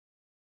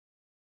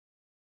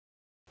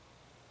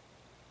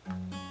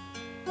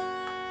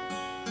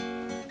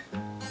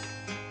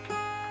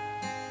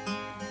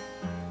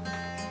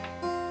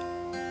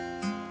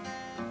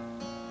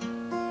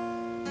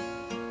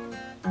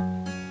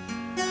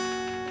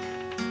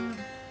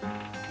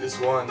This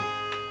one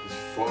is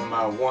for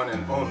my one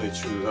and only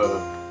true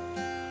love,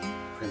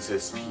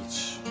 Princess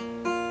Peach.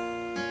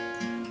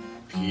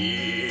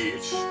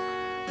 Peach,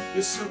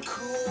 you're so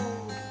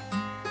cool.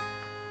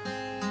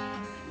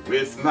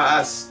 With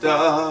my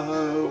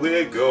star,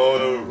 we're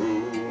gonna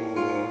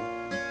rule.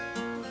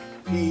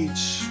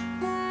 Peach,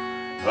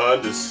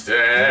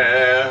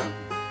 understand,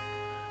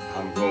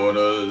 I'm gonna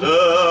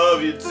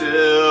love you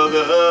till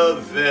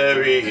the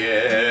very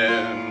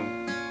end.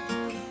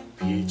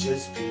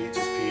 Peaches,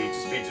 peaches,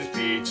 peaches,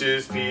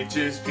 peaches, peaches,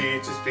 peaches,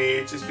 peaches,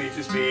 peaches,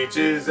 peaches,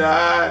 peaches,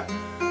 I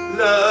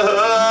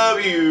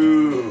love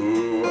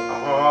you.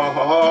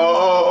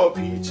 Oh,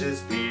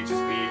 peaches, peaches,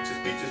 peaches,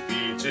 peaches,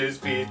 peaches,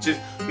 peaches,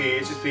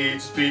 peaches,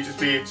 peaches, peaches,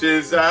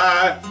 peaches,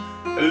 I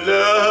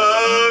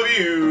love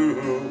you.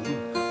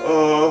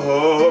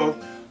 Oh,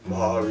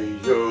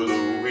 Mario,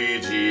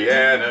 Luigi,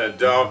 and a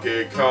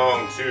Donkey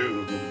Kong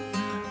too.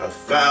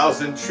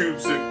 1,000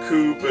 troops of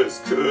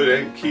Koopas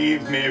couldn't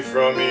keep me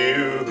from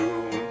you.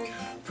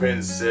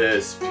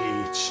 Princess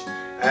Peach,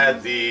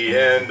 at the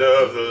end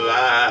of the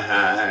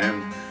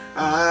line,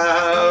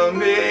 I'll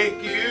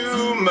make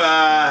you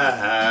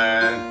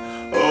mine.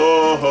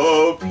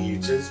 Oh,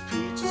 peaches,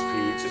 peaches,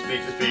 peaches,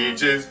 peaches,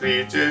 peaches,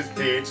 peaches,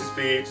 peaches,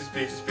 peaches,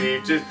 peaches,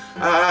 peaches,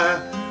 I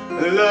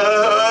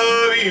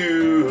love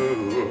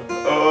you.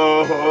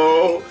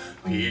 Oh,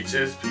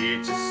 peaches,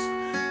 peaches,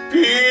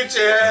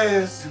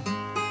 peaches.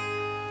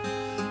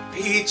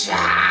 Peach,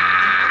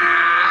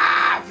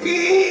 ah,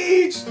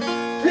 peach,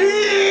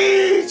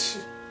 peach.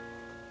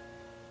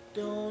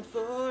 Don't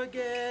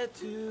forget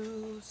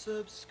to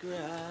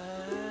subscribe.